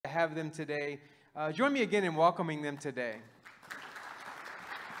have them today. Join me again in welcoming them today.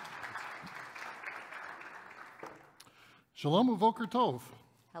 Shalom uvoker tov.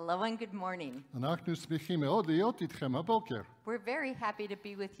 Hello and good morning. אנחנו שמחים מאוד להיות איתכם הבוקר. We're very happy to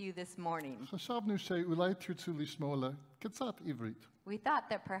be with you this morning. חשבנו שאולי תרצו לשמוע קצת עברית. We thought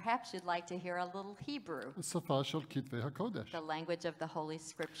that perhaps you'd like to hear a little Hebrew, השפה של כתבי הקודש. the language of the Holy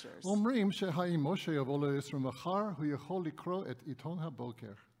Scriptures. אומרים שהאם משה יבוא לישראל מחר, הוא יכול לקרוא את עיתון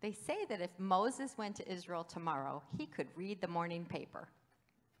הבוקר. They say that if Moses went to Israel tomorrow, he could read the morning paper.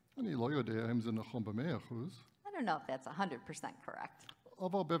 אני לא יודע אם זה נכון ב100%, I don't know if that's 100% correct,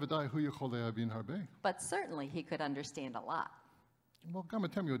 אבל בוודאי הוא יכול להבין הרבה. but certainly he could understand a lot. אבל גם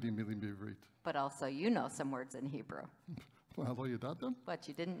אתם יודעים מילים בעברית. But also, you know some words in Hebrew. לא ידעתם? What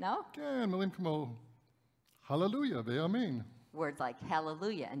you didn't know? כן, מילים כמו הללויה ואמן. Words like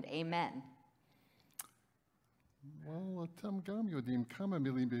hallelujah and amen. אבל אתם גם יודעים כמה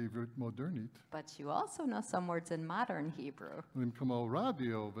מילים בעברית מודרנית. But you also know some words in modern Hebrew. מילים כמו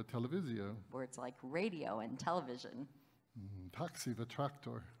רדיו וטלוויזיה, Words like radio and television, טקסי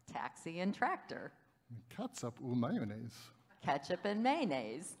וטרקטור, taxi and tractor, קטסאפ ומיונז. ketchup and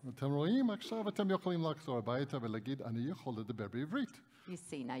mayonnaise. אתם רואים, עכשיו אתם יכולים לחזור הביתה ולהגיד, אני יכול לדבר בעברית. You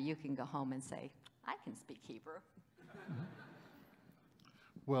see, now you can go home and say, I can speak Hebrew.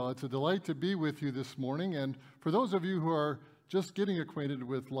 Well, it's a delight to be with you this morning, and for those of you who are just getting acquainted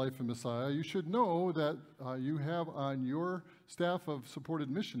with Life in Messiah, you should know that you have on your staff of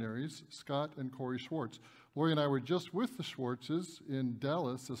supported missionaries, Scott and Corey Schwartz. Lori and I were just with the Schwartzes in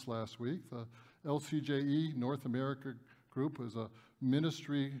Dallas this last week. The LCJE North America group was a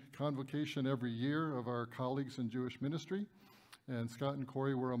ministry convocation every year of our colleagues in Jewish ministry. And Scott and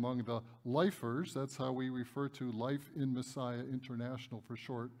Corey were among the lifers. That's how we refer to Life in Messiah International for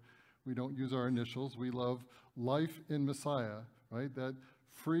short. We don't use our initials. We love life in Messiah, right? That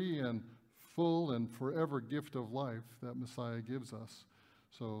free and full and forever gift of life that Messiah gives us.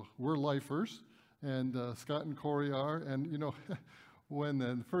 So we're lifers, and Scott and Corey are. And, you know, when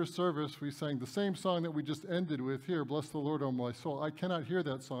in the first service we sang the same song that we just ended with here, Bless the Lord, O my soul, I cannot hear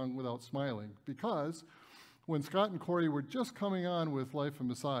that song without smiling, because when Scott and Corey were just coming on with Life in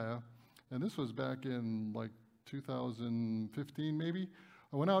Messiah, and this was back in like 2015 maybe,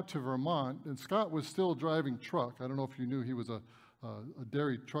 I went out to Vermont, and Scott was still driving truck. I don't know if you knew he was a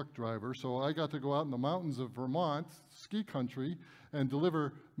dairy truck driver, so I got to go out in the mountains of Vermont, ski country, and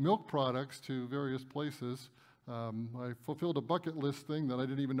deliver milk products to various places. I fulfilled a bucket list thing that I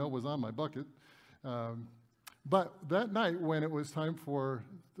didn't even know was on my bucket. But that night, when it was time for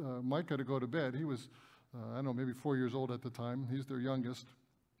Micah to go to bed, he was, I don't know, maybe 4 years old at the time. He's their youngest.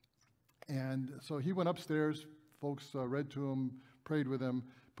 And so he went upstairs. Folks read to him, prayed with him,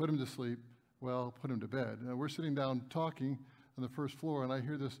 put him to sleep. Well, put him to bed. And we're sitting down talking on the first floor, and I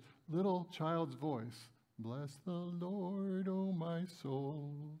hear this little child's voice. Bless the Lord, oh my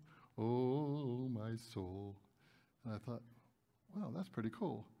soul, oh my soul. And I thought, wow, that's pretty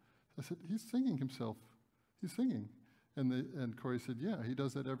cool. I said, he's singing himself. He's singing. And Corey said, yeah, he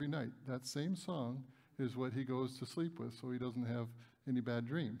does that every night. That same song is what he goes to sleep with, so he doesn't have any bad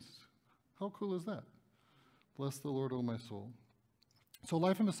dreams. How cool is that? Bless the Lord, O my soul. So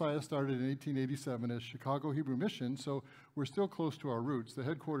Life in Messiah started in 1887 as Chicago Hebrew Mission, so we're still close to our roots. The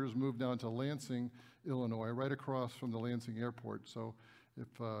headquarters moved down to Lansing, Illinois, right across from the Lansing airport. So if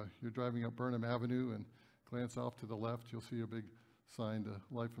you're driving up Burnham Avenue and glance off to the left, you'll see a big sign to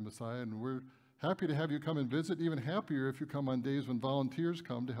Life in Messiah, and we're happy to have you come and visit. Even happier if you come on days when volunteers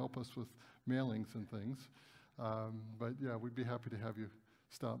come to help us with mailings and things. But yeah, we'd be happy to have you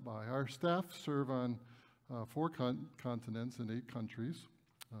stop by. Our staff serve on 4 continents and 8 countries.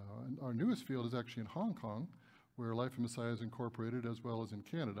 And our newest field is actually in Hong Kong, where Life in Messiah is incorporated, as well as in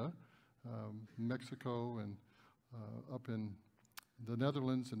Canada, Mexico, and up in the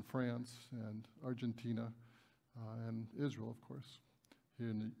Netherlands and France and Argentina and Israel, of course, here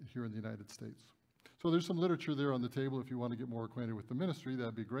in the United States. So there's some literature there on the table if you want to get more acquainted with the ministry.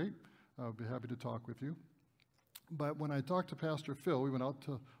 That'd be great. I'd be happy to talk with you. But when I talked to Pastor Phil, we went out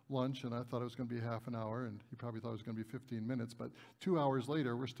to lunch, and I thought it was going to be half an hour, and he probably thought it was going to be 15 minutes. But 2 hours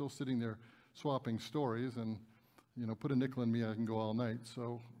later, we're still sitting there swapping stories, and, you know, put a nickel in me, I can go all night.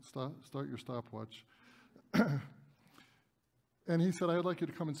 So start your stopwatch. And he said, I'd like you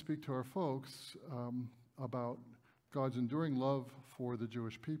to come and speak to our folks about God's enduring love for the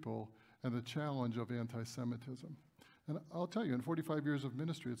Jewish people and the challenge of anti-Semitism. And I'll tell you, in 45 years of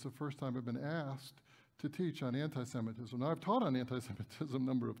ministry, it's the first time I've been asked to teach on anti-Semitism. Now, I've taught on anti-Semitism a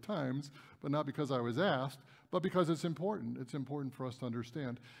number of times, but not because I was asked, but because it's important. It's important for us to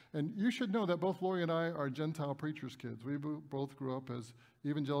understand. And you should know that both Lori and I are Gentile preachers' kids. We both grew up as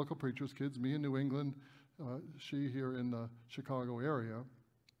evangelical preachers' kids, me in New England, she here in the Chicago area.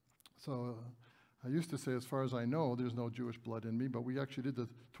 So I used to say, as far as I know, there's no Jewish blood in me, but we actually did the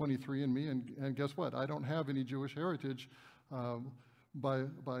 23andMe, and guess what? I don't have any Jewish heritage by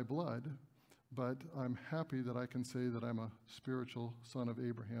blood, but I'm happy that I can say that I'm a spiritual son of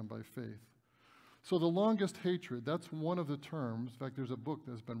Abraham by faith. So the longest hatred, that's one of the terms. In fact, there's a book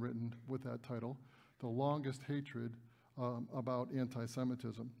that's been written with that title, The Longest Hatred about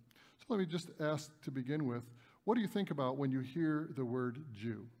Anti-Semitism. So let me just ask to begin with, what do you think about when you hear the word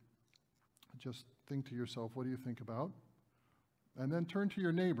Jew? Just think to yourself, what do you think about? And then turn to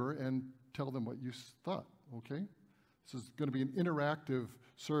your neighbor and tell them what you thought, okay? This is going to be an interactive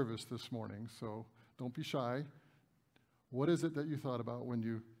service this morning, so don't be shy. What is it that you thought about when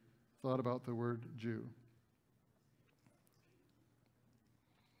you thought about the word Jew?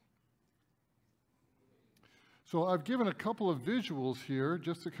 So I've given a couple of visuals here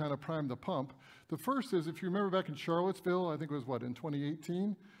just to kind of prime the pump. The first is, if you remember back in Charlottesville, I think it was what, in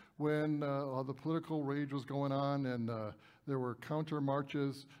 2018, when all the political rage was going on and there were counter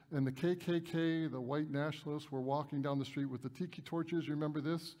marches, and the KKK, the white nationalists, were walking down the street with the tiki torches. You remember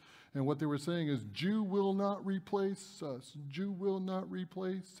this? And what they were saying is, Jew will not replace us. Jew will not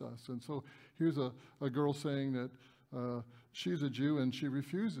replace us. And so here's a girl saying that she's a Jew and she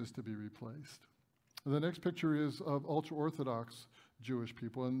refuses to be replaced. The next picture is of ultra-Orthodox Jewish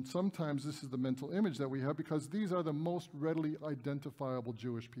people, and sometimes this is the mental image that we have because these are the most readily identifiable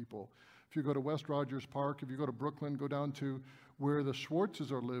Jewish people. If you go to West Rogers Park, if you go to Brooklyn, go down to where the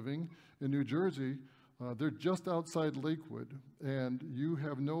Schwartzes are living in New Jersey, they're just outside Lakewood, and you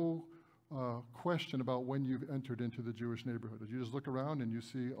have no question about when you've entered into the Jewish neighborhood. You just look around and you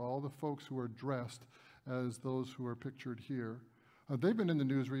see all the folks who are dressed as those who are pictured here. They've been in the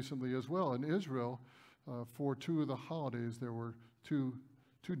news recently as well. In Israel, for two of the holidays, there were two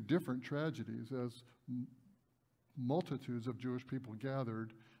different tragedies as multitudes of Jewish people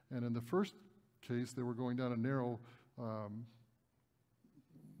gathered. And in the first case, they were going down a narrow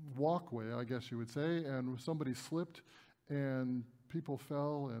walkway, I guess you would say, and somebody slipped and people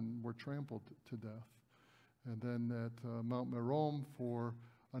fell and were trampled to death. And then at Mount Meron, for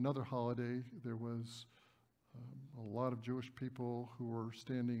another holiday, there was a lot of Jewish people who were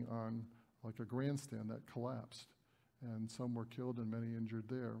standing on like a grandstand that collapsed, and some were killed and many injured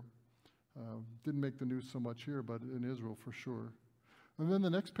there. Didn't make the news so much here, but in Israel for sure. And then the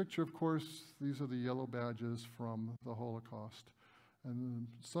next picture, of course, these are the yellow badges from the Holocaust. And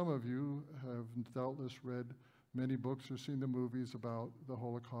some of you have doubtless read many books or seen the movies about the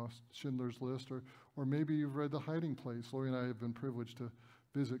Holocaust, Schindler's List, or maybe you've read The Hiding Place. Lori and I have been privileged to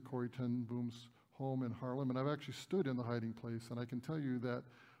visit Corrie ten Boom's home in Harlem, and I've actually stood in the hiding place, and I can tell you that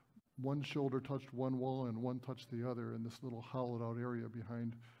one shoulder touched one wall and one touched the other in this little hollowed out area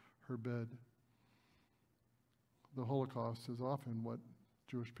behind her bed. The Holocaust is often what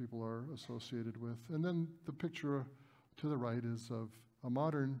Jewish people are associated with. And then the picture to the right is of a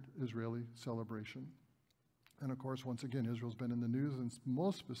modern Israeli celebration. And of course, once again, Israel's been in the news, and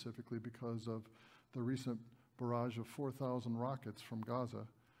most specifically because of the recent barrage of 4,000 rockets from Gaza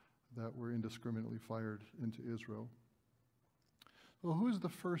that were indiscriminately fired into Israel. Well, who's the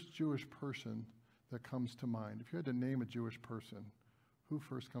first Jewish person that comes to mind? If you had to name a Jewish person, who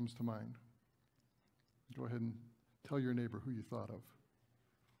first comes to mind? Go ahead and tell your neighbor who you thought of.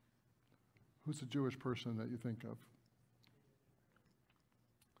 Who's the Jewish person that you think of?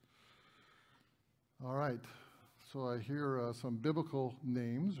 All right, so I hear some biblical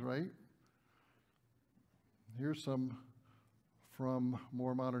names, right? Here's some from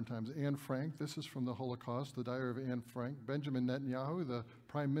more modern times. Anne Frank, this is from the Holocaust, the Diary of Anne Frank. Benjamin Netanyahu, the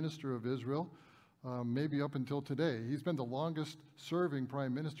Prime Minister of Israel, maybe up until today. He's been the longest serving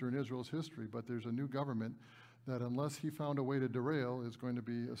Prime Minister in Israel's history, but there's a new government that, unless he found a way to derail, is going to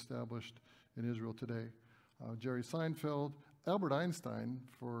be established in Israel today. Jerry Seinfeld, Albert Einstein,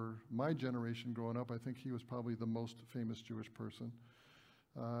 for my generation growing up, I think he was probably the most famous Jewish person.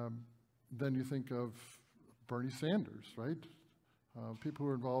 Then you think of Bernie Sanders, right? People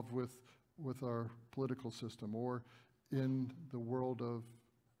who are involved with our political system, or in the world of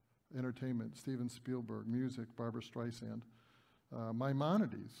entertainment, Steven Spielberg, music, Barbra Streisand.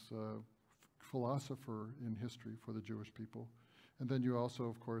 Maimonides, philosopher in history for the Jewish people. And then you also,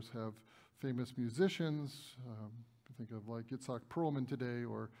 of course, have famous musicians. Think of like Yitzhak Perlman today,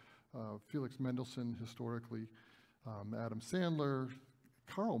 or Felix Mendelssohn historically, Adam Sandler.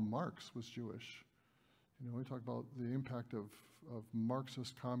 Karl Marx was Jewish. We talk about the impact of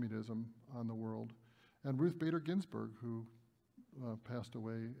Marxist communism on the world. And Ruth Bader Ginsburg, who passed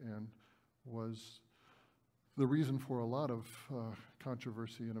away and was the reason for a lot of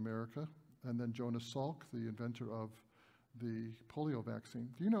controversy in America. And then Jonas Salk, the inventor of the polio vaccine.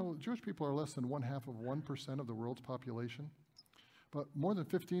 Do you know Jewish people are less than 0.5% of the world's population? But more than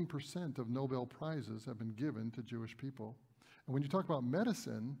 15% of Nobel Prizes have been given to Jewish people. And when you talk about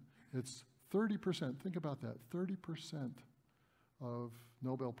medicine, it's 30%. Think about that. 30% of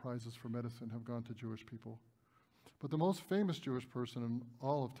Nobel Prizes for medicine have gone to Jewish people. But the most famous Jewish person in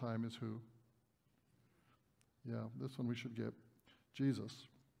all of time is who? Yeah, this one we should get. Jesus.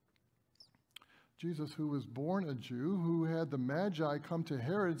 Jesus, who was born a Jew, who had the Magi come to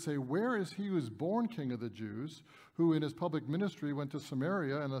Herod and say, "Where is he who is born King of the Jews?" Who in his public ministry went to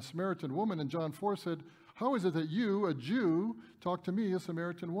Samaria, and a Samaritan woman in John 4 said, "How is it that you, a Jew, talk to me, a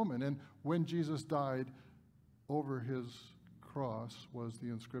Samaritan woman?" And when Jesus died, over his cross was the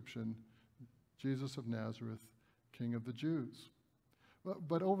inscription, "Jesus of Nazareth, King of the Jews."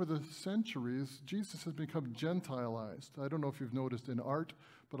 But over the centuries, Jesus has become Gentilized. I don't know if you've noticed in art,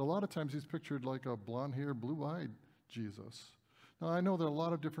 but a lot of times he's pictured like a blonde-haired, blue-eyed Jesus. Now, I know there are a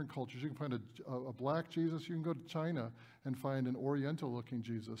lot of different cultures. You can find a black Jesus. You can go to China and find an Oriental-looking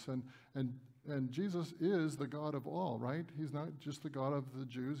Jesus. And Jesus is the God of all, right? He's not just the God of the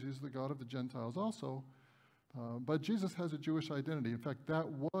Jews. He's the God of the Gentiles also. But Jesus has a Jewish identity. In fact, that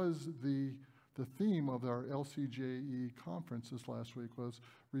was the theme of our LCJE conference this last week, was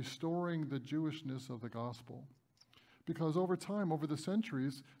restoring the Jewishness of the gospel. Because over time, over the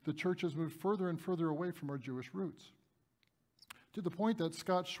centuries, the church has moved further and further away from our Jewish roots. To the point that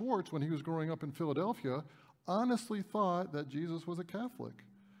Scott Schwartz, when he was growing up in Philadelphia, honestly thought that Jesus was a Catholic.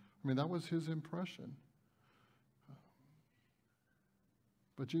 I mean, that was his impression.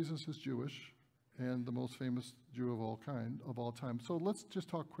 But Jesus is Jewish, and the most famous Jew of all time. So let's just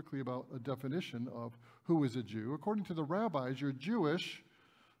talk quickly about a definition of who is a Jew. According to the rabbis, you're Jewish.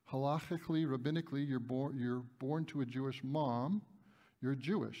 Halachically, rabbinically, you're born to a Jewish mom, you're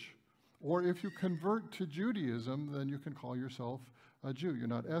Jewish. Or if you convert to Judaism, then you can call yourself a Jew. You're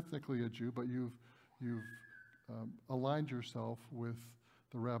not ethnically a Jew, but you've aligned yourself with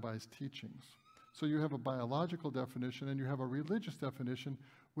the rabbi's teachings. So you have a biological definition and you have a religious definition,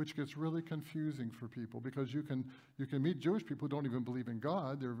 which gets really confusing for people, because you can meet Jewish people who don't even believe in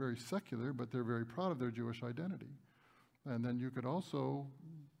God. They're very secular, but they're very proud of their Jewish identity. And then you could also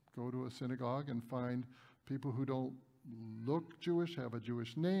go to a synagogue and find people who don't look Jewish, have a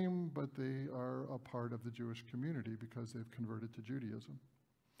Jewish name, but they are a part of the Jewish community because they've converted to Judaism.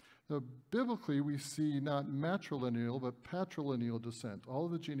 Now, biblically, we see not matrilineal, but patrilineal descent. All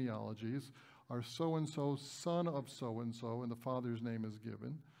of the genealogies are so-and-so, son of so-and-so, and the father's name is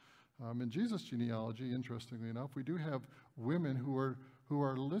given. In Jesus' genealogy, interestingly enough, we do have women who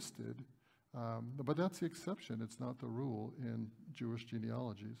are listed, but that's the exception. It's not the rule in Jewish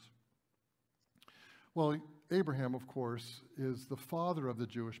genealogies. Well, Abraham, of course, is the father of the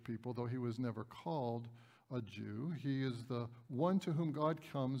Jewish people, though he was never called a Jew. He is the one to whom God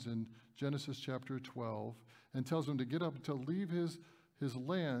comes in Genesis chapter 12 and tells him to get up, to leave his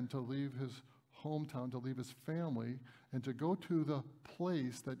land, to leave his hometown, to leave his family, and to go to the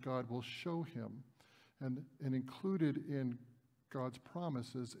place that God will show him. And included in God's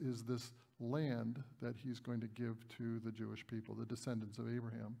promises is this land that he's going to give to the Jewish people, the descendants of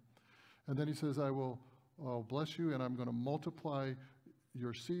Abraham. And then he says, I'll bless you, and I'm going to multiply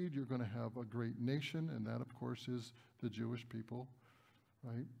your seed. You're going to have a great nation, and that, of course, is the Jewish people,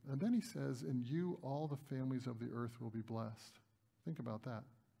 right? And then he says, in you all the families of the earth will be blessed. Think about that.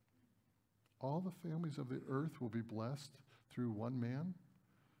 All the families of the earth will be blessed through one man.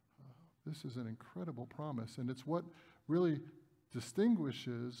 This is an incredible promise, and it's what really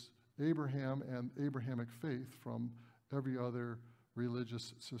distinguishes Abraham and Abrahamic faith from every other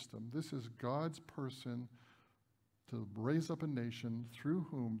religious system. This is God's person to raise up a nation through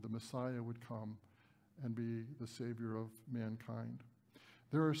whom the Messiah would come and be the Savior of mankind.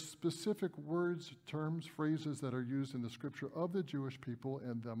 There are specific words, terms, phrases that are used in the Scripture of the Jewish people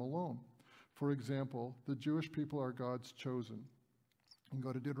and them alone. For example, the Jewish people are God's chosen. You can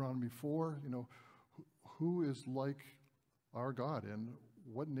go to Deuteronomy 4, who is like our God, and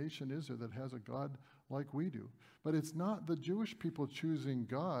what nation is there that has a God like we do? But it's not the Jewish people choosing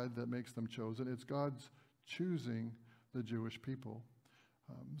God that makes them chosen. It's God's choosing the Jewish people.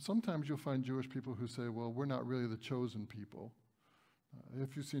 Sometimes you'll find Jewish people who say, well, we're not really the chosen people.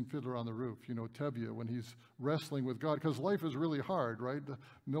 If you've seen Fiddler on the Roof, Tevye, when he's wrestling with God, because life is really hard, right? The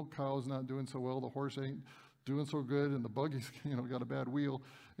milk cow's not doing so well, the horse ain't doing so good, and the buggy's got a bad wheel,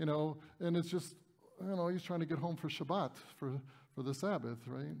 and it's just he's trying to get home for Shabbat, for the Sabbath,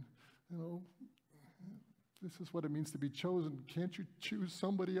 right? This is what it means to be chosen. Can't you choose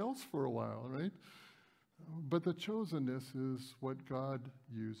somebody else for a while, right? But the chosenness is what God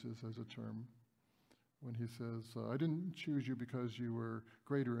uses as a term when he says, I didn't choose you because you were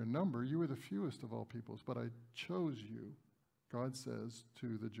greater in number. You were the fewest of all peoples, but I chose you. God says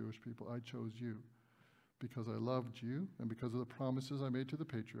to the Jewish people, I chose you because I loved you and because of the promises I made to the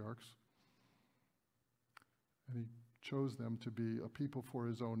patriarchs. And he chose them to be a people for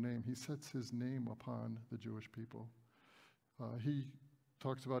his own name. He sets his name upon the Jewish people. He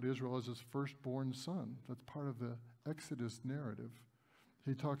talks about Israel as his firstborn son. That's part of the Exodus narrative.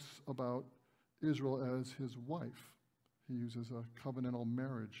 He talks about Israel as his wife. He uses a covenantal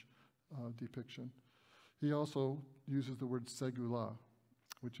marriage depiction. He also uses the word segulah,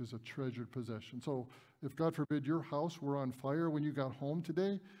 which is a treasured possession. So if, God forbid, your house were on fire when you got home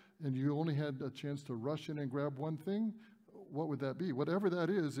today and you only had a chance to rush in and grab one thing, what would that be? Whatever that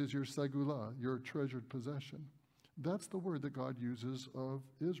is your segulah, your treasured possession. That's the word that God uses of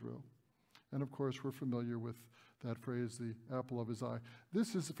Israel. And of course, we're familiar with that phrase, the apple of his eye.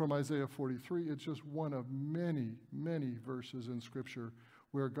 This is from Isaiah 43. It's just one of many, many verses in Scripture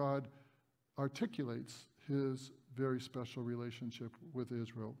where God articulates his very special relationship with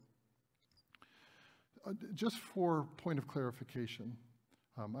Israel. Just for point of clarification,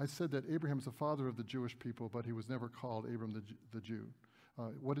 I said that Abraham's the father of the Jewish people, but he was never called Abram the Jew.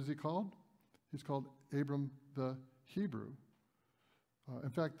 What is he called? He's called Abram the Hebrew. In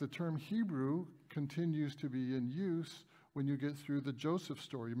fact, the term Hebrew continues to be in use when you get through the Joseph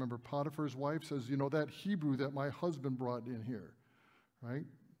story. Remember, Potiphar's wife says, that Hebrew that my husband brought in here, right?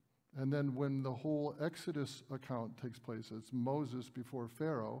 And then when the whole Exodus account takes place, it's Moses before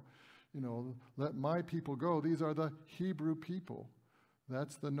Pharaoh, let my people go. These are the Hebrew people.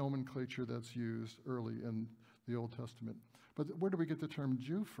 That's the nomenclature that's used early in the Old Testament. But where do we get the term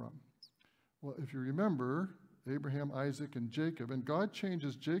Jew from? Well, if you remember, Abraham, Isaac, and Jacob, and God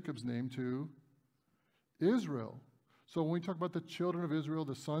changes Jacob's name to Israel. So when we talk about the children of Israel,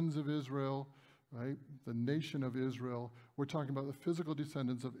 the sons of Israel, right, the nation of Israel, we're talking about the physical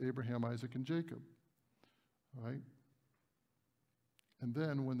descendants of Abraham, Isaac, and Jacob, right? And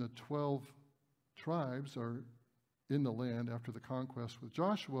then when the 12 tribes are in the land after the conquest with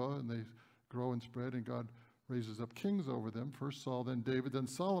Joshua, and they grow and spread, and God raises up kings over them, first Saul, then David, then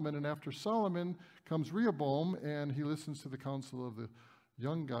Solomon, and after Solomon comes Rehoboam, and he listens to the counsel of the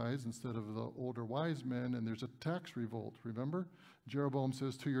young guys instead of the older wise men, and there's a tax revolt, remember? Jeroboam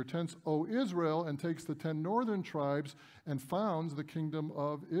says, to your tents, O Israel, and takes the 10 northern tribes and founds the kingdom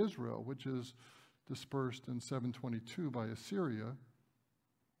of Israel, which is dispersed in 722 by Assyria.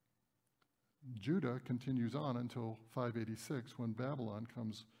 Judah continues on until 586 when Babylon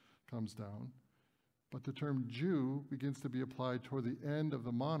comes down. But the term Jew begins to be applied toward the end of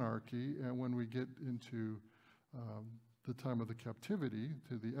the monarchy, and when we get into the time of the captivity,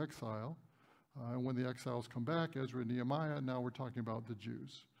 to the exile, and when the exiles come back, Ezra and Nehemiah, now we're talking about the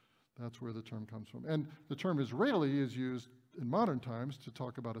Jews. That's where the term comes from. And the term Israeli is used in modern times to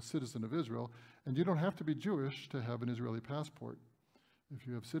talk about a citizen of Israel, and you don't have to be Jewish to have an Israeli passport. If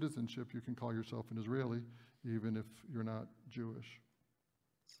you have citizenship, you can call yourself an Israeli, even if you're not Jewish.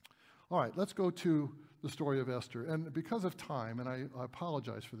 All right, let's go to the story of Esther. And because of time, and I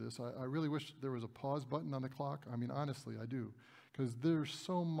apologize for this, I really wish there was a pause button on the clock. I mean, honestly, I do. Because there's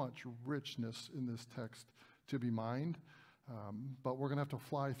so much richness in this text to be mined. But we're going to have to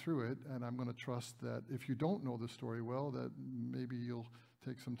fly through it, and I'm going to trust that if you don't know the story well, that maybe you'll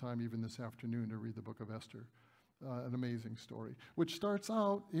take some time even this afternoon to read the book of Esther. An amazing story, which starts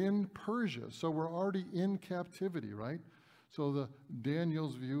out in Persia. So we're already in captivity, right? So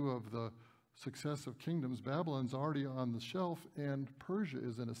Daniel's view of the success of kingdoms, Babylon's already on the shelf, and Persia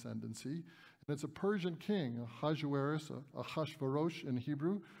is in ascendancy. And it's a Persian king, Ahasuerus, Ahashverosh in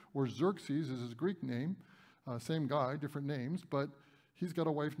Hebrew, or Xerxes is his Greek name. Same guy, different names, but he's got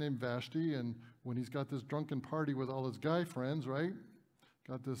a wife named Vashti, and when he's got this drunken party with all his guy friends, right,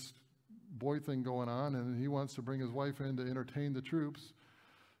 got this boy thing going on, and he wants to bring his wife in to entertain the troops,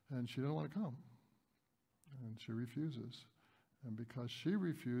 and she doesn't want to come, and she refuses. And because she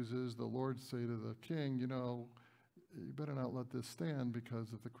refuses, the Lord say to the king, you better not let this stand, because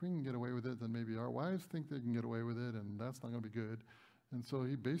if the queen can get away with it, then maybe our wives think they can get away with it, and that's not going to be good. And so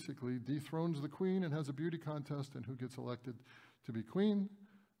he basically dethrones the queen and has a beauty contest, and who gets elected to be queen?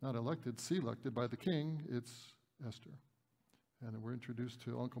 Not elected, selected by the king. It's Esther. And we're introduced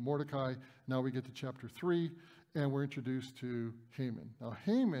to Uncle Mordecai. Now we get to chapter 3, and we're introduced to Haman. Now,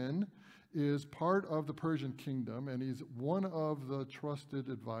 Haman is part of the Persian kingdom, and he's one of the trusted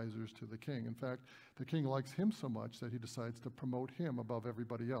advisors to the king. In fact, the king likes him so much that he decides to promote him above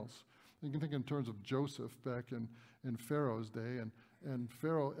everybody else. You can think in terms of Joseph back in Pharaoh's day, and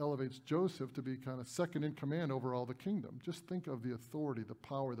Pharaoh elevates Joseph to be kind of second in command over all the kingdom. Just think of the authority, the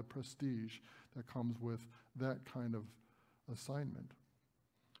power, the prestige that comes with that kind of assignment.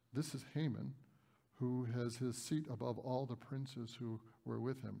 This is Haman, who has his seat above all the princes who were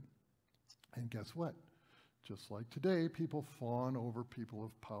with him. And guess what? Just like today, people fawn over people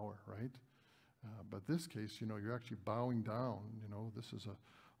of power, right? But this case, you're actually bowing down. This is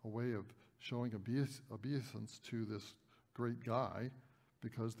a way of showing obeisance to this great guy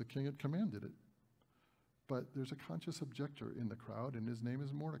because the king had commanded it. But there's a conscious objector in the crowd, and his name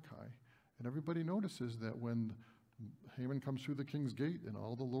is Mordecai. And everybody notices that when Haman comes through the king's gate and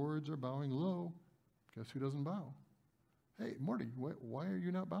all the lords are bowing low, guess who doesn't bow? Hey, Morty, why are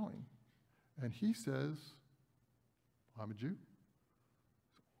you not bowing? And he says, I'm a Jew.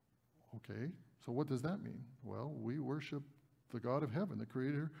 Okay, so what does that mean? Well, we worship the God of heaven, the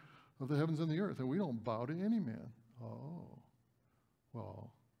creator of the heavens and the earth, and we don't bow to any man. Oh,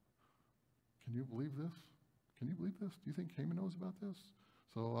 well, can you believe this? Can you believe this? Do you think Haman knows about this?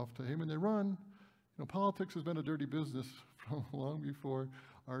 So off to Haman they run. Politics has been a dirty business from long before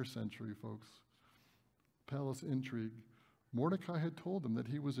our century, folks. Palace intrigue. Mordecai had told them that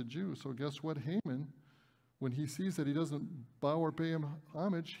he was a Jew, so guess what? Haman, when he sees that he doesn't bow or pay him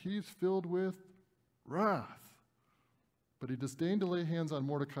homage, he's filled with wrath. But he disdained to lay hands on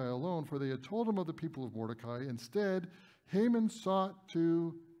Mordecai alone, for they had told him of the people of Mordecai. Instead, Haman sought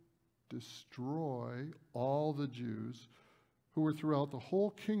to destroy all the Jews who were throughout the whole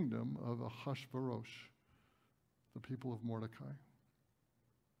kingdom of Ahasuerus, the people of Mordecai.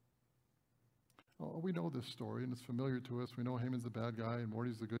 Oh, we know this story, and it's familiar to us. We know Haman's the bad guy, and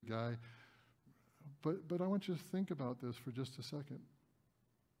Morty's the good guy. But I want you to think about this for just a second.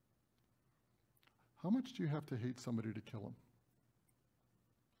 How much do you have to hate somebody to kill them?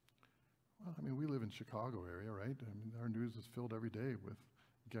 Well, we live in Chicago area, right? Our news is filled every day with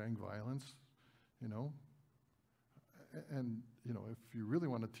gang violence, And, if you really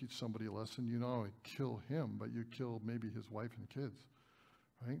want to teach somebody a lesson, you not only kill him, but you kill maybe his wife and kids,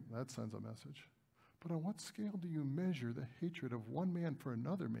 right? That sends a message. But on what scale do you measure the hatred of one man for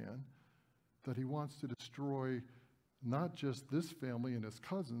another man that he wants to destroy not just this family and his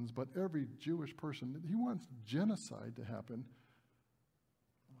cousins, but every Jewish person? He wants genocide to happen.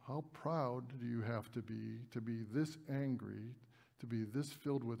 How proud do you have to be this angry, to be this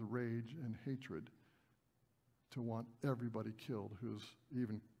filled with rage and hatred, to want everybody killed who's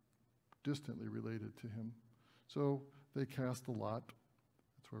even distantly related to him? So they cast a lot.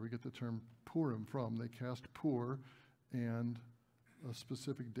 That's where we get the term Purim from. They cast Pur, and a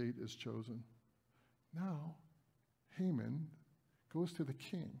specific date is chosen. Now, Haman goes to the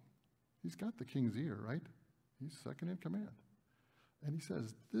king. He's got the king's ear, right? He's second in command. And he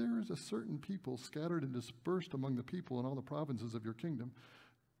says, there is a certain people scattered and dispersed among the people in all the provinces of your kingdom.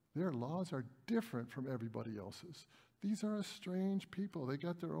 Their laws are different from everybody else's. These are a strange people. They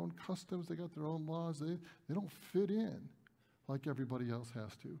got their own customs. They got their own laws. They don't fit in like everybody else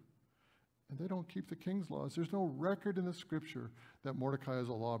has to. And they don't keep the king's laws. There's no record in the scripture that Mordecai is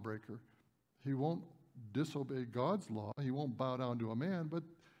a lawbreaker. He won't disobey God's law. He won't bow down to a man, but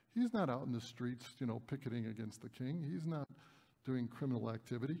he's not out in the streets, picketing against the king. He's not doing criminal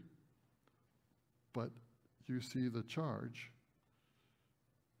activity. But you see the charge.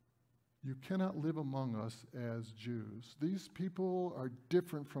 You cannot live among us as Jews. These people are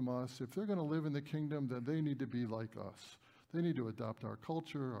different from us. If they're going to live in the kingdom, then they need to be like us. They need to adopt our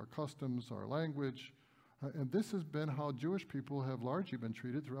culture, our customs, our language. And this has been how Jewish people have largely been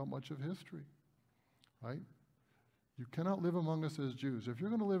treated throughout much of history, right? You cannot live among us as Jews. If you're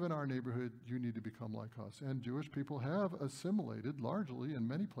going to live in our neighborhood, you need to become like us. And Jewish people have assimilated largely in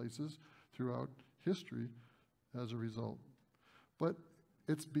many places throughout history as a result. But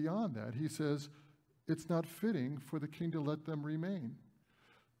it's beyond that. He says, it's not fitting for the king to let them remain.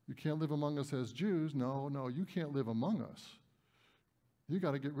 You can't live among us as Jews. No, you can't live among us. You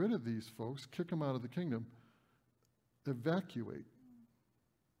got to get rid of these folks, kick them out of the kingdom, evacuate.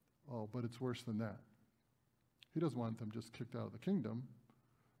 Oh, but it's worse than that. He doesn't want them just kicked out of the kingdom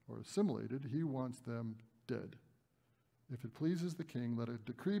or assimilated. He wants them dead. If it pleases the king, let a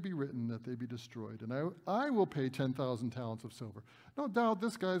decree be written that they be destroyed, and I will pay 10,000 talents of silver. No doubt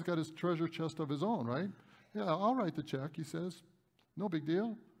this guy's got his treasure chest of his own, right? Yeah, I'll write the check, he says. No big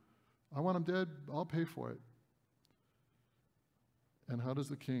deal. I want him dead. I'll pay for it. And how does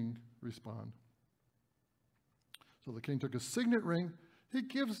the king respond? So the king took a signet ring. He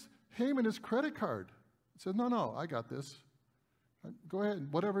gives Haman his credit card. He said, no, I got this. Go ahead,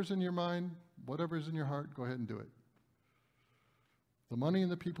 whatever's in your mind, whatever's in your heart, go ahead and do it. The money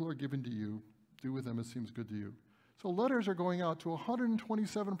and the people are given to you. Do with them as seems good to you. So letters are going out to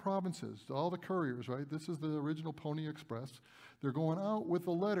 127 provinces, to all the couriers, right? This is the original Pony Express. They're going out with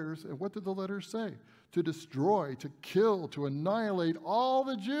the letters, and what did the letters say? To destroy, to kill, to annihilate all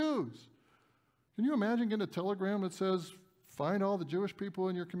the Jews. Can you imagine getting a telegram that says, find all the Jewish people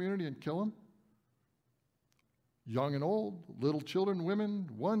in your community and kill them? Young and old, little children, women,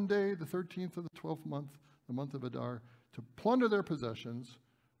 one day, the 13th of the 12th month, the month of Adar, to plunder their possessions.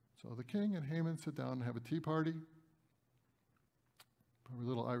 So the king and Haman sit down and have a tea party, probably a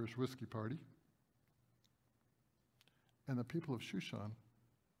little Irish whiskey party. And the people of Shushan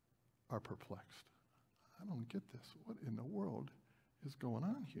are perplexed. I don't get this. What in the world is going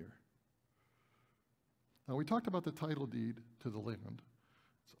on here? Now, we talked about the title deed to the land.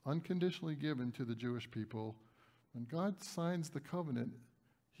 It's unconditionally given to the Jewish people. When God signs the covenant,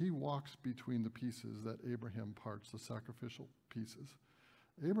 he walks between the pieces that Abraham parts, the sacrificial pieces.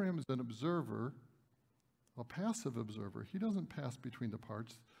 Abraham is an observer, a passive observer. He doesn't pass between the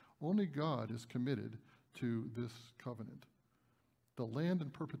parts. Only God is committed to this covenant. The land in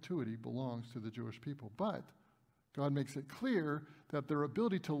perpetuity belongs to the Jewish people, but God makes it clear that their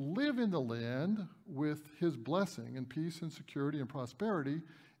ability to live in the land with his blessing and peace and security and prosperity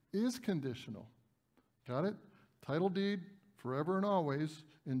is conditional. Got it? Title deed, forever and always,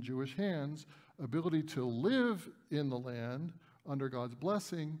 in Jewish hands. Ability to live in the land under God's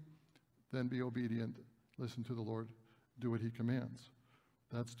blessing, then be obedient, listen to the Lord, do what he commands.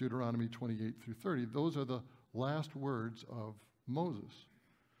 That's Deuteronomy 28 through 30. Those are the last words of Moses.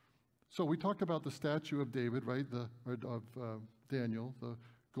 So we talked about the statue of David, right, of Daniel. The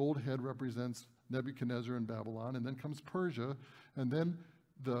gold head represents Nebuchadnezzar in Babylon, and then comes Persia, and then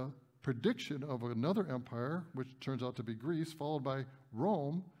the prediction of another empire, which turns out to be Greece, followed by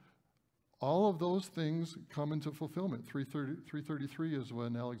Rome. All of those things come into fulfillment. 333 is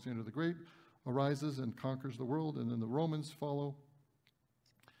when Alexander the Great arises and conquers the world, and then the Romans follow.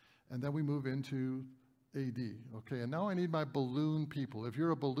 And then we move into AD. Okay, and now I need my balloon people. If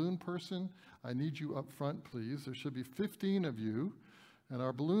you're a balloon person, I need you up front, please. There should be 15 of you, and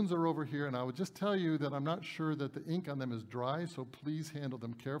our balloons are over here, and I would just tell you that I'm not sure that the ink on them is dry, so please handle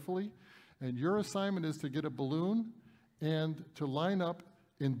them carefully. And your assignment is to get a balloon and to line up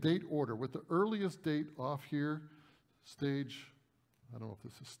in date order with the earliest date off here, stage, I don't know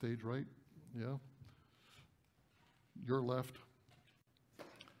if this is stage right, yeah, your left.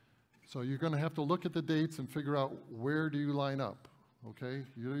 So you're going to have to look at the dates and figure out where do you line up, okay?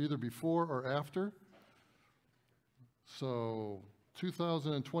 You're either before or after. So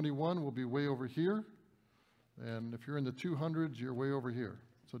 2021 will be way over here, and if you're in the 200s, you're way over here.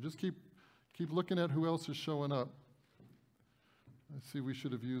 So just keep looking at who else is showing up. I see we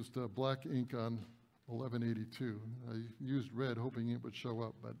should have used black ink on 1182. I used red hoping it would show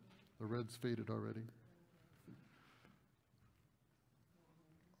up, but the red's faded already.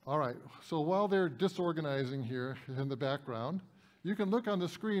 All right, so while they're disorganizing here in the background, you can look on the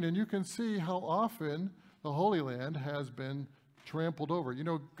screen and you can see how often the Holy Land has been trampled over. You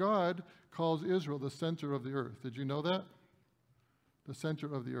know, God calls Israel the center of the earth. Did you know that? The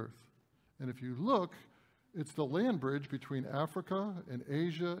center of the earth. And if you look, it's the land bridge between Africa and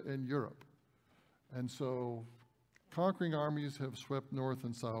Asia and Europe. And so conquering armies have swept north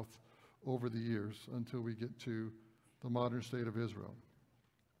and south over the years until we get to the modern state of Israel.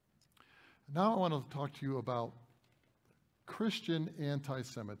 Now I want to talk to you about Christian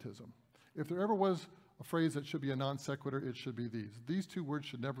anti-Semitism. If there ever was a phrase that should be a non sequitur, it should be these. These two words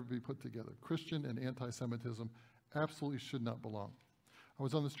should never be put together. Christian and anti-Semitism absolutely should not belong. I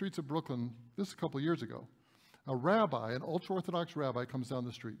was on the streets of Brooklyn, this is a couple years ago. A rabbi, an ultra-Orthodox rabbi, comes down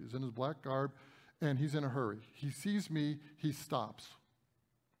the street. He's in his black garb, and he's in a hurry. He sees me, he stops.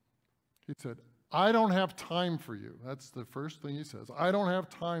 He said, I don't have time for you. That's the first thing he says. I don't have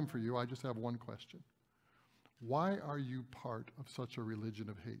time for you. I just have one question. Why are you part of such a religion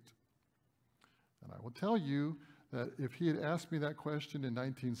of hate? And I will tell you that if he had asked me that question in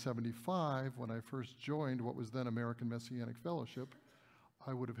 1975, when I first joined what was then American Messianic Fellowship,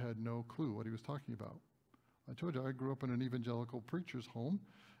 I would have had no clue what he was talking about. I told you I grew up in an evangelical preacher's home,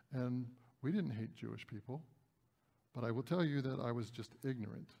 and we didn't hate Jewish people. But I will tell you that I was just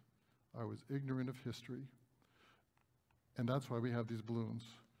ignorant. I was ignorant of history. And that's why we have these balloons.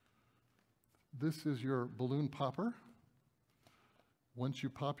 This is your balloon popper. Once you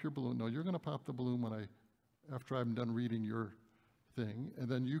pop your balloon, no, you're going to pop the balloon after I'm done reading your thing, and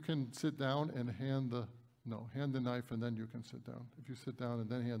then you can sit down and hand the No, hand the knife and then you can sit down. If you sit down and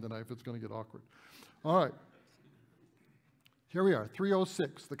then hand the knife, it's going to get awkward. All right. Here we are,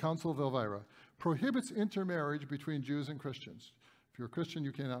 306, the Council of Elvira. Prohibits intermarriage between Jews and Christians. If you're a Christian,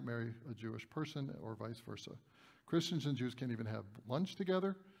 you cannot marry a Jewish person or vice versa. Christians and Jews can't even have lunch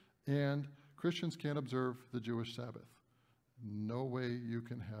together, and Christians can't observe the Jewish Sabbath. No way you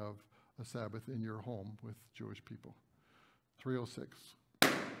can have a Sabbath in your home with Jewish people. 306. The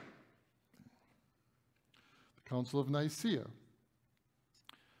Council of Nicaea.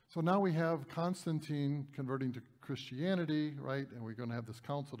 So now we have Constantine converting to Christianity, right? And we're going to have this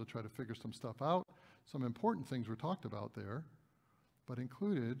council to try to figure some stuff out. Some important things were talked about there, but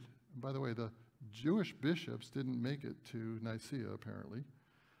included, and by the way, the Jewish bishops didn't make it to Nicaea, apparently.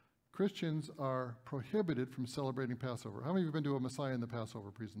 Christians are prohibited from celebrating Passover. How many of you have been to a Messiah in the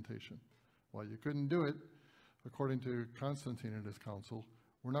Passover presentation? Well, you couldn't do it, according to Constantine and his council.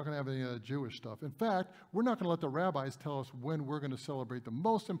 We're not going to have any of that Jewish stuff. In fact, we're not going to let the rabbis tell us when we're going to celebrate the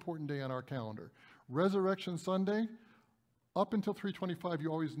most important day on our calendar. Resurrection Sunday, up until 325,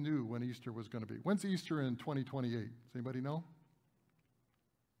 you always knew when Easter was going to be. When's Easter in 2028? Does anybody know?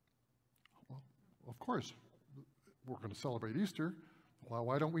 Well, of course, we're going to celebrate Easter. Well,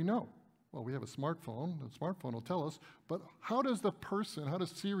 why don't we know? Well, we have a smartphone. The smartphone will tell us. But how does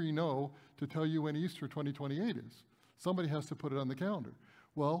Siri know to tell you when Easter 2028 is? Somebody has to put it on the calendar.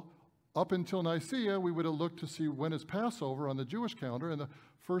 Well, up until Nicaea, we would have looked to see when is Passover on the Jewish calendar, and the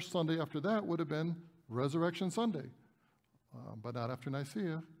first Sunday after that would have been Resurrection Sunday, but not after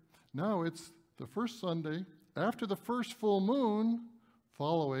Nicaea. Now it's the first Sunday after the first full moon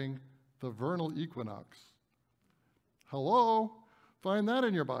following the vernal equinox. Hello? Find that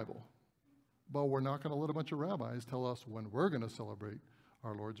in your Bible. But we're not going to let a bunch of rabbis tell us when we're going to celebrate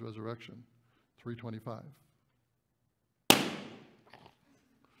our Lord's resurrection. 325.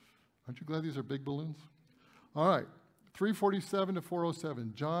 Aren't you glad these are big balloons? All right, 347 to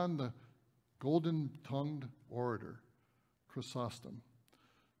 407, John the golden-tongued orator, Chrysostom,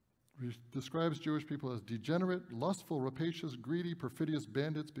 describes Jewish people as degenerate, lustful, rapacious, greedy, perfidious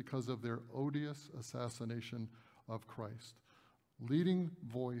bandits because of their odious assassination of Christ. Leading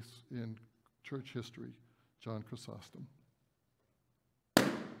voice in church history, John Chrysostom. The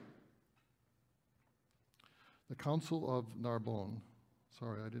Council of Narbonne.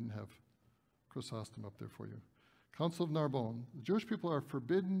 Sorry, I didn't have Chrysostom up there for you. Council of Narbonne. The Jewish people are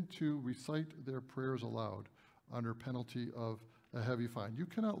forbidden to recite their prayers aloud under penalty of a heavy fine. You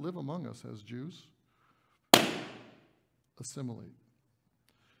cannot live among us as Jews. Assimilate.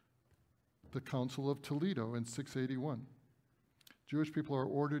 The Council of Toledo in 681. Jewish people are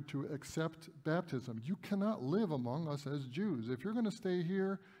ordered to accept baptism. You cannot live among us as Jews. If you're going to stay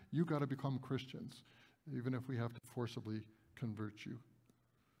here, you've got to become Christians, even if we have to forcibly convert you.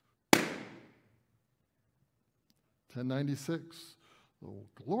 1096, the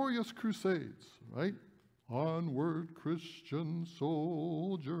glorious Crusades, right? Onward, Christian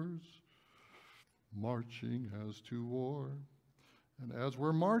soldiers, marching as to war. And as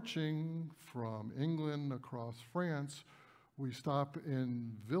we're marching from England across France, we stop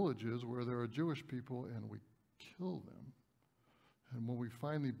in villages where there are Jewish people and we kill them. And when we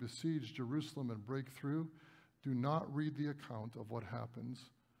finally besiege Jerusalem and break through, do not read the account of what happens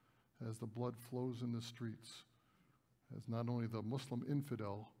as the blood flows in the streets, as not only the Muslim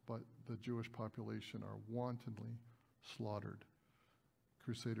infidel, but the Jewish population are wantonly slaughtered.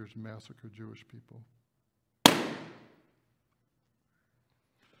 Crusaders massacre Jewish people.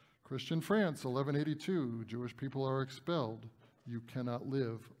 Christian France, 1182, Jewish people are expelled. You cannot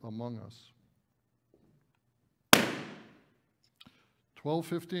live among us.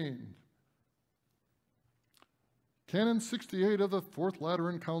 1215, Canon 68 of the Fourth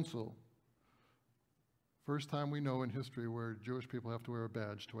Lateran Council. First time we know in history where Jewish people have to wear a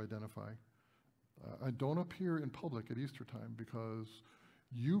badge to identify. I don't appear in public at Easter time because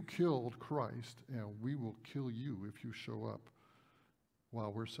you killed Christ and we will kill you if you show up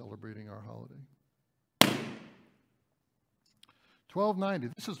while we're celebrating our holiday.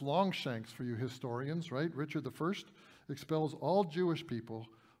 1290, this is Longshanks for you historians, right? Richard I expels all Jewish people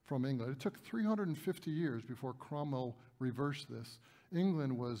from England. It took 350 years before Cromwell reversed this.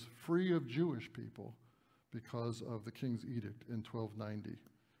 England was free of Jewish people because of the King's Edict in 1290.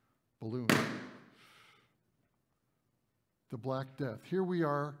 Balloon. The Black Death. Here we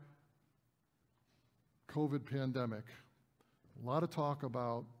are, COVID pandemic. A lot of talk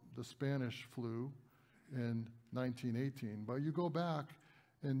about the Spanish flu in 1918, but you go back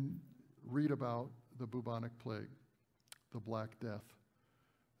and read about the bubonic plague, the Black Death.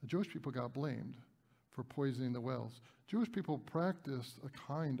 The Jewish people got blamed for poisoning the wells. Jewish people practiced a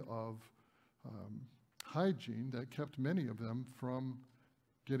kind of hygiene that kept many of them from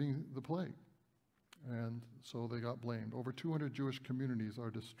getting the plague. And so they got blamed. Over 200 Jewish communities are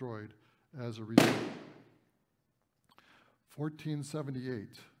destroyed as a result.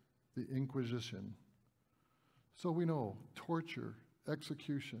 1478, the Inquisition. So we know torture,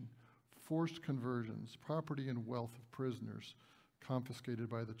 execution, forced conversions, property and wealth of prisoners confiscated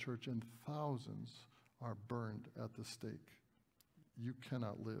by the church, and thousands are burned at the stake. You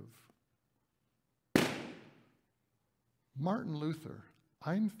cannot live. Martin Luther,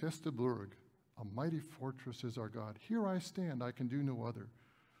 Ein feste Burg, a mighty fortress is our God. Here I stand, I can do no other.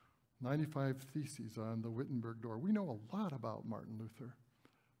 95 theses on the Wittenberg door. We know a lot about Martin Luther,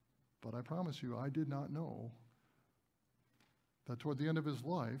 but I promise you, I did not know that toward the end of his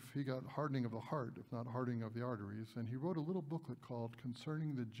life, he got hardening of the heart, if not hardening of the arteries, and he wrote a little booklet called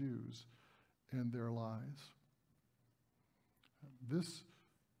Concerning the Jews and Their Lies. This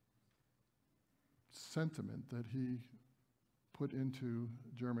sentiment that he put into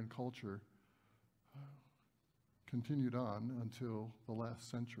German culture continued on until the last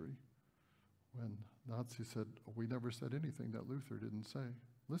century, when Nazis said, we never said anything that Luther didn't say.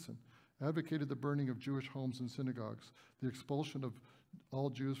 Listen, advocated the burning of Jewish homes and synagogues, the expulsion of all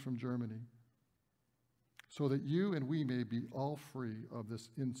Jews from Germany, so that you and we may be all free of this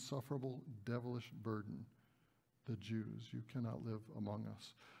insufferable, devilish burden, the Jews. You cannot live among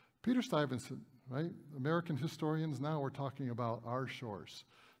us. Peter Stuyvesant, right? American historians now are talking about our shores.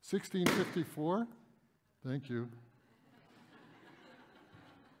 1654, thank you.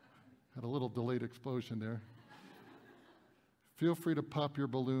 Had a little delayed explosion there. Feel free to pop your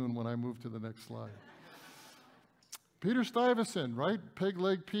balloon when I move to the next slide. Peter Stuyvesant, right? Peg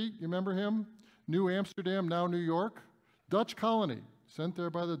Leg Pete, you remember him? New Amsterdam, now New York. Dutch colony, sent there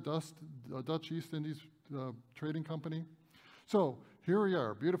by the Dutch East Indies Trading Company. So here we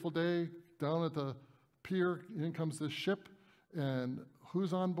are, beautiful day, down at the pier, in comes this ship, and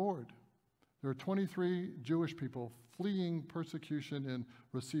who's on board? There are 23 Jewish people fleeing persecution in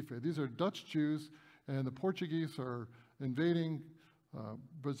Recife. These are Dutch Jews, and the Portuguese are invading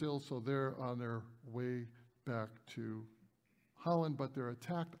Brazil, so they're on their way back to Holland, but they're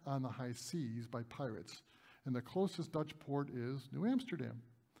attacked on the high seas by pirates. And the closest Dutch port is New Amsterdam.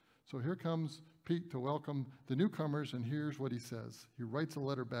 So here comes Pete to welcome the newcomers, and here's what he says. He writes a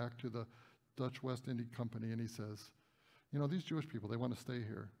letter back to the Dutch West India Company, and he says, you know, these Jewish people, they want to stay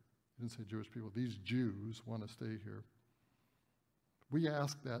here. He didn't say Jewish people, these Jews want to stay here. We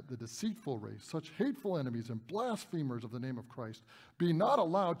ask that the deceitful race, such hateful enemies and blasphemers of the name of Christ, be not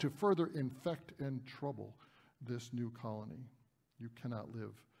allowed to further infect and trouble this new colony. You cannot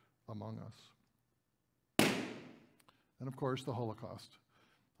live among us. And of course, the Holocaust.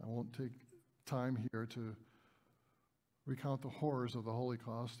 I won't take time here to recount the horrors of the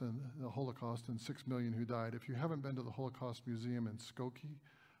Holocaust and 6 million who died. If you haven't been to the Holocaust Museum in Skokie,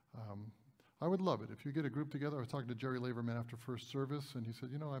 I would love it. If you get a group together, I was talking to Jerry Laverman after first service, and he said,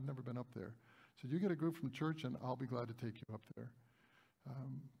 you know, I've never been up there. I said, you get a group from church, and I'll be glad to take you up there.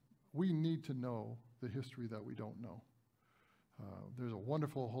 We need to know the history that we don't know. There's a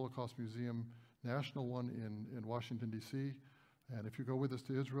wonderful Holocaust Museum, national one in Washington, D.C., and if you go with us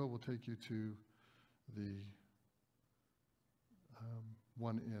to Israel, we'll take you to the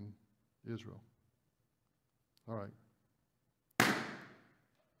one in Israel. All right.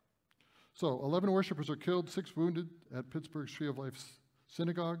 So 11 worshipers are killed, 6 wounded at Pittsburgh's Tree of Life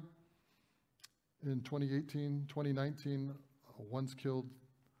Synagogue. In 2018, 2019, one's killed,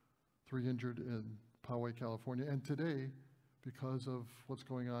 3 injured in Poway, California. And today, because of what's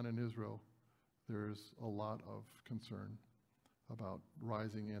going on in Israel, there's a lot of concern about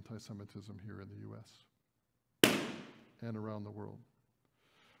rising anti-Semitism here in the U.S. and around the world.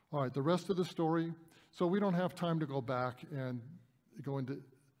 All right, the rest of the story. So we don't have time to go back and go into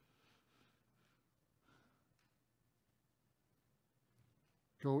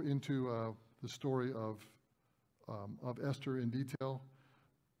the story of Esther in detail.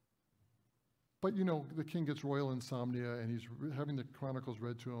 But you know, the king gets royal insomnia, and he's having the Chronicles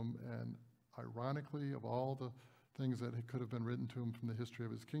read to him, and ironically, of all the things that could have been written to him from the history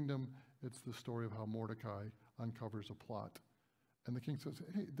of his kingdom, it's the story of how Mordecai uncovers a plot. And the king says,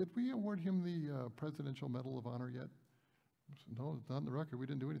 hey, did we award him the Presidential Medal of Honor yet? Said, no, it's not in the record. We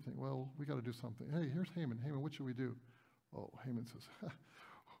didn't do anything. Well, we got to do something. Hey, here's Haman. Haman, what should we do? Oh, Haman says,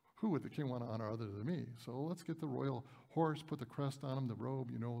 who would the king want to honor other than me? So let's get the royal horse, put the crest on him, the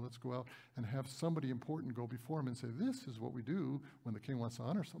robe, you know, let's go out and have somebody important go before him and say, this is what we do when the king wants to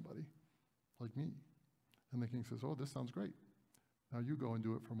honor somebody like me. And the king says, oh, this sounds great. Now you go and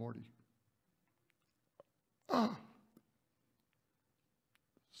do it for Morty.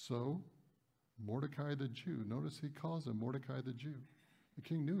 So Mordecai the Jew. Notice he calls him Mordecai the Jew. The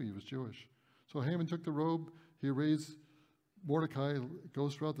king knew he was Jewish. So Haman took the robe, he arrays Mordecai,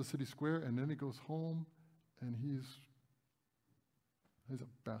 goes throughout the city square, and then he goes home, and he's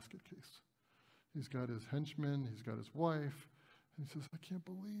a basket case. He's got his henchmen, he's got his wife, and he says, I can't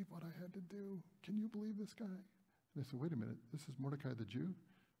believe what I had to do. Can you believe this guy? And they said, wait a minute, this is Mordecai the Jew?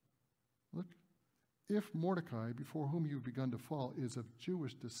 Look, if Mordecai, before whom you've begun to fall, is of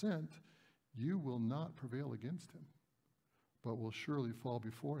Jewish descent, you will not prevail against him, but will surely fall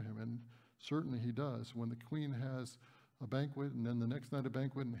before him. And certainly he does. When the queen has a banquet, and then the next night a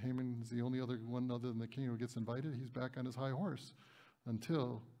banquet, and Haman is the only other one other than the king who gets invited, he's back on his high horse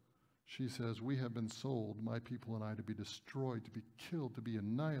until she says, we have been sold, my people and I, to be destroyed, to be killed, to be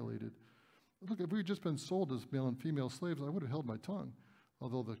annihilated. Look, if we had just been sold as male and female slaves, I would have held my tongue,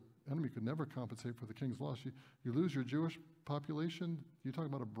 although the enemy could never compensate for the king's loss. You lose your Jewish population, you talk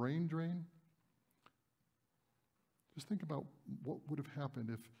about a brain drain? Just think about what would have happened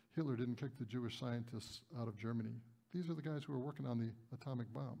if Hitler didn't kick the Jewish scientists out of Germany. These are the guys who are working on the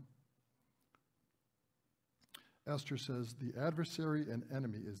atomic bomb. Esther says, the adversary and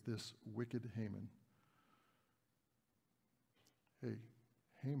enemy is this wicked Haman. Hey,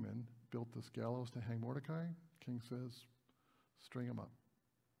 Haman built this gallows to hang Mordecai. King says, string him up.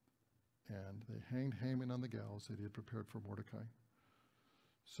 And they hanged Haman on the gallows that he had prepared for Mordecai.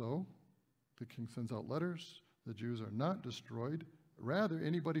 So the king sends out letters. The Jews are not destroyed. Rather,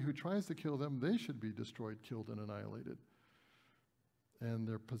 anybody who tries to kill them, they should be destroyed, killed, and annihilated, and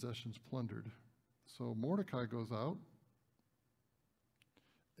their possessions plundered. So Mordecai goes out,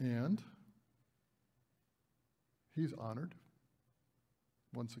 and he's honored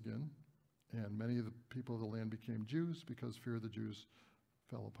once again, and many of the people of the land became Jews because fear of the Jews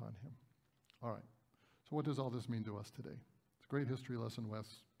fell upon him. All right, so what does all this mean to us today? It's a great history lesson, Wes.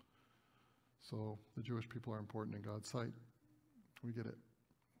 So the Jewish people are important in God's sight. We get it.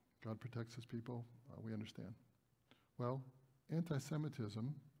 God protects his people. We understand. Well,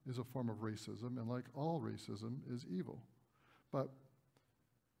 anti-Semitism is a form of racism, and like all racism, is evil. But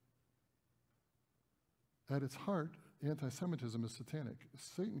at its heart, anti-Semitism is satanic.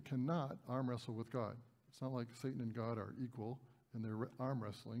 Satan cannot arm wrestle with God. It's not like Satan and God are equal, and they're arm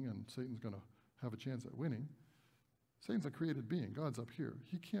wrestling, and Satan's going to have a chance at winning. Satan's a created being. God's up here.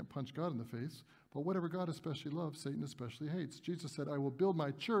 He can't punch God in the face, but whatever God especially loves, Satan especially hates. Jesus said, I will build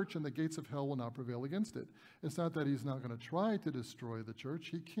my church, and the gates of hell will not prevail against it. It's not that he's not going to try to destroy the church.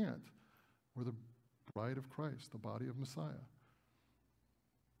 He can't. We're the bride of Christ, the body of Messiah.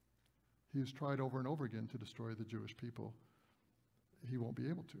 He has tried over and over again to destroy the Jewish people. He won't be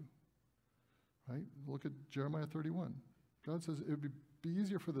able to. Right? Look at Jeremiah 31. God says, it would be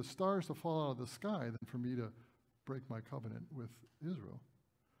easier for the stars to fall out of the sky than for me to break my covenant with Israel.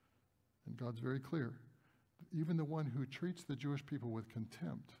 And God's very clear. Even the one who treats the Jewish people with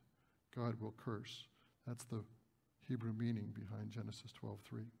contempt, God will curse. That's the Hebrew meaning behind Genesis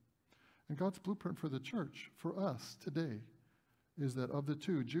 12:3. And God's blueprint for the church, for us today, is that of the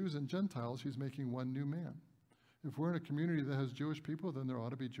two, Jews and Gentiles, he's making one new man. If we're in a community that has Jewish people, then there ought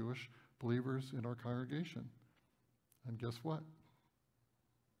to be Jewish believers in our congregation. And guess what?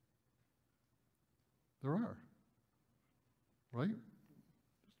 There are. Right?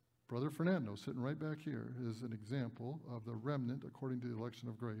 Brother Fernando, sitting right back here, is an example of the remnant according to the election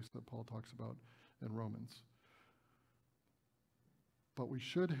of grace that Paul talks about in Romans. But we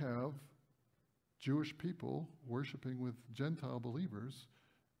should have Jewish people worshiping with Gentile believers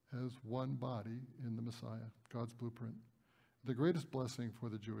as one body in the Messiah, God's blueprint. The greatest blessing for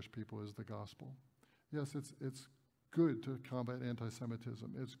the Jewish people is the gospel. Yes, it's good to combat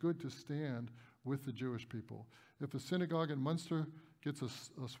anti-Semitism. It's good to stand with the Jewish people. If a synagogue in Munster gets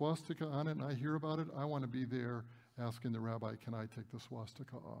a swastika on it and I hear about it, I want to be there asking the rabbi, can I take the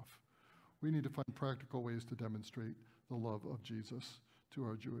swastika off? We need to find practical ways to demonstrate the love of Jesus to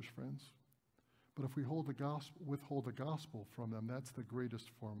our Jewish friends. But if we withhold the gospel from them, that's the greatest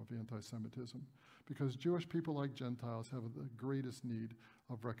form of anti-Semitism, because Jewish people, like Gentiles, have the greatest need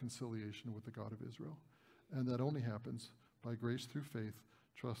of reconciliation with the God of Israel. And that only happens by grace through faith,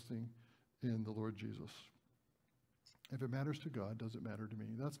 trusting in the Lord Jesus. If it matters to God, does it matter to me?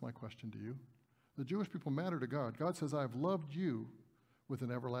 That's my question to you. The Jewish people matter to God. God says, I have loved you with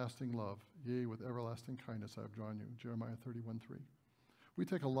an everlasting love. Yea, with everlasting kindness I have drawn you. Jeremiah 31:3. We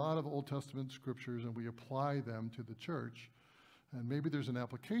take a lot of Old Testament scriptures and we apply them to the church. And maybe there's an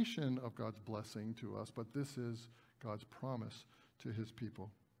application of God's blessing to us, but this is God's promise to his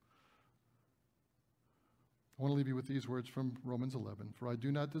people. I want to leave you with these words from Romans 11. For I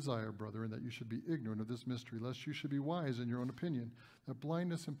do not desire, brethren, that you should be ignorant of this mystery, lest you should be wise in your own opinion, that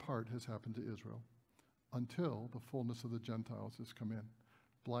blindness in part has happened to Israel, until the fullness of the Gentiles has come in.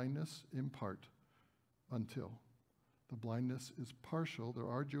 Blindness in part, until. The blindness is partial. There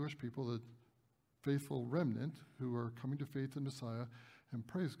are Jewish people, the faithful remnant, who are coming to faith in Messiah, and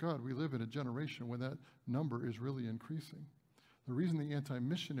praise God, we live in a generation when that number is really increasing. The reason the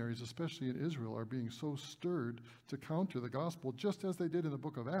anti-missionaries, especially in Israel, are being so stirred to counter the gospel, just as they did in the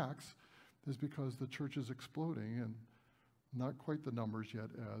book of Acts, is because the church is exploding, and not quite the numbers yet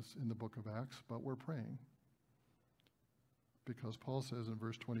as in the book of Acts, but we're praying. Because Paul says in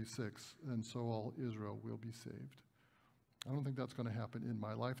verse 26, and so all Israel will be saved. I don't think that's going to happen in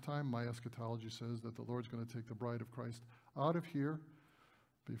my lifetime. My eschatology says that the Lord's going to take the bride of Christ out of here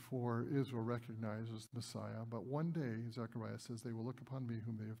before Israel recognizes Messiah. But one day, Zechariah says, they will look upon me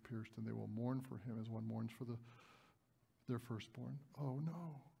whom they have pierced, and they will mourn for him as one mourns for their firstborn. Oh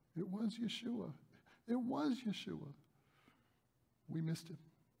no, it was Yeshua. It was Yeshua. We missed him.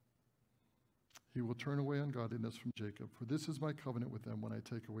 He will turn away ungodliness from Jacob, for this is my covenant with them when I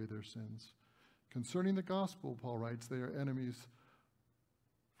take away their sins. Concerning the gospel, Paul writes, they are enemies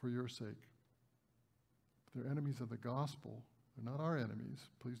for your sake. They're enemies of the gospel. They're not our enemies.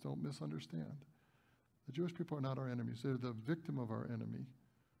 Please don't misunderstand. The Jewish people are not our enemies. They're the victim of our enemy.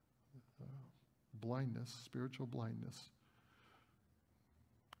 Blindness, spiritual blindness.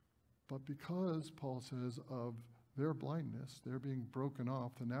 But because, Paul says, of their blindness, they're being broken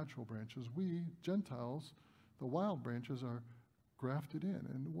off, the natural branches, we, Gentiles, the wild branches, are grafted in.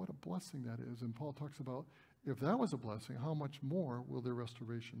 And what a blessing that is. And Paul talks about, if that was a blessing, how much more will their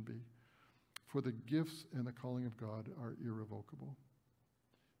restoration be? For the gifts and the calling of God are irrevocable.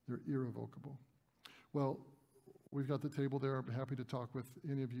 They're irrevocable. Well, we've got the table there. I'm happy to talk with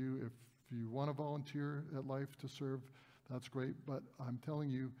any of you. If you want to volunteer at Life to serve, that's great. But I'm telling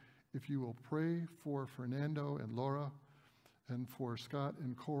you, if you will pray for Fernando and Laura, and for Scott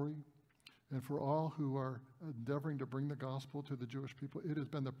and Corey, and for all who are endeavoring to bring the gospel to the Jewish people, it has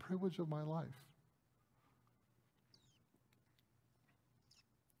been the privilege of my life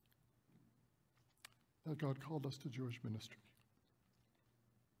that God called us to Jewish ministry.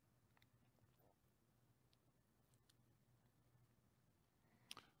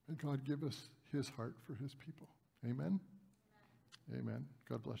 May God give us his heart for his people. Amen? Amen.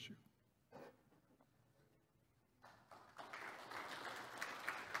 God bless you.